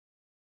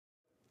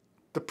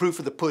The proof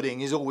of the pudding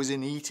is always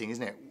in the eating,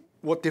 isn't it?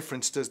 What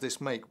difference does this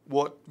make?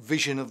 What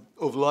vision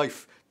of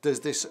life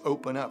does this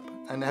open up?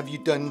 And have you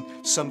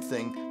done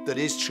something that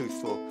is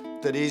truthful,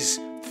 that is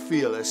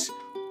fearless,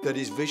 that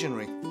is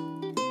visionary?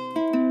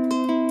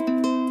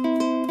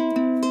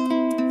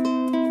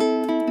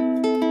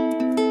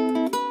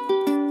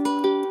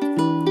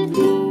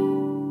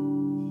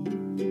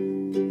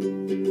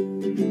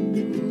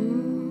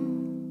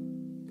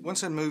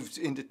 Once I moved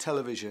into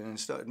television and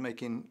started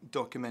making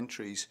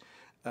documentaries,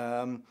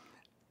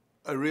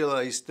 I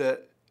realised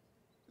that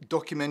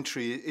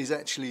documentary is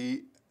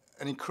actually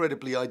an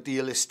incredibly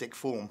idealistic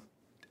form.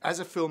 As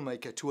a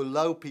filmmaker, to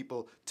allow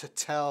people to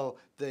tell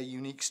their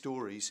unique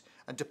stories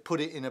and to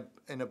put it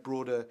in a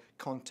broader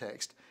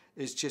context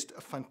is just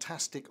a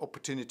fantastic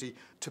opportunity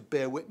to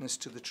bear witness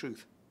to the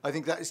truth. I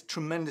think that is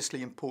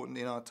tremendously important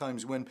in our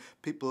times when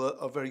people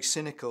are very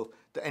cynical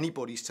that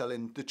anybody's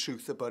telling the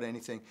truth about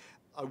anything.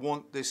 I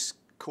want this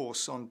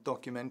course on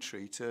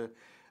documentary to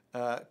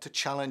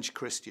challenge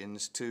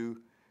Christians to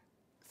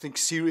think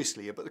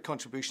seriously about the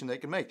contribution they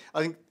can make.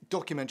 I think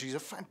documentary is a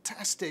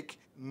fantastic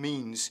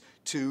means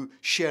to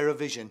share a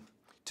vision,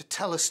 to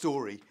tell a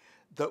story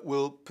that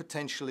will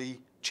potentially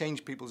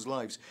change people's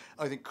lives.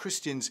 I think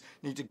Christians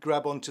need to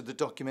grab onto the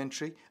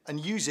documentary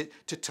and use it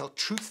to tell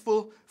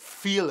truthful,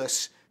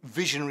 fearless,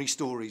 visionary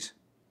stories.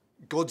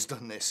 God's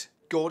done this.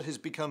 God has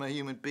become a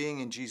human being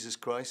in Jesus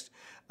Christ.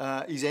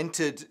 He's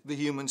entered the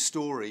human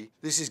story.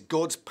 This is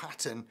God's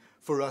pattern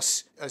for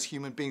us as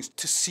human beings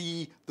to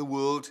see the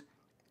world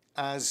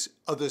as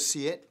others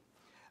see it,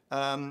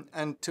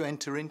 and to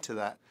enter into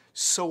that.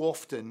 So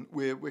often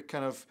we're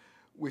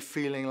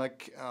feeling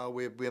like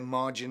we're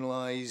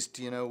marginalised,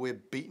 you know, we're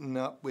beaten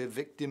up, we're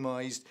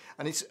victimised,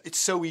 and it's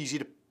so easy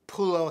to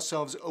pull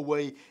ourselves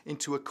away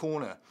into a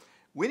corner.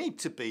 We need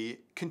to be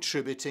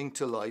contributing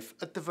to life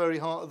at the very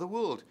heart of the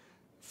world.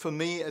 For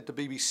me at the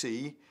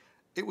BBC,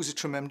 it was a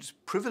tremendous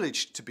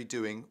privilege to be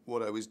doing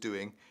what I was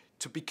doing,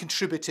 to be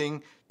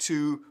contributing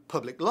to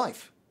public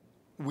life.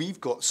 We've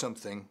got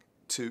something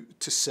to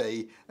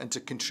say and to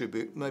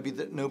contribute, maybe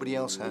that nobody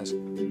else has.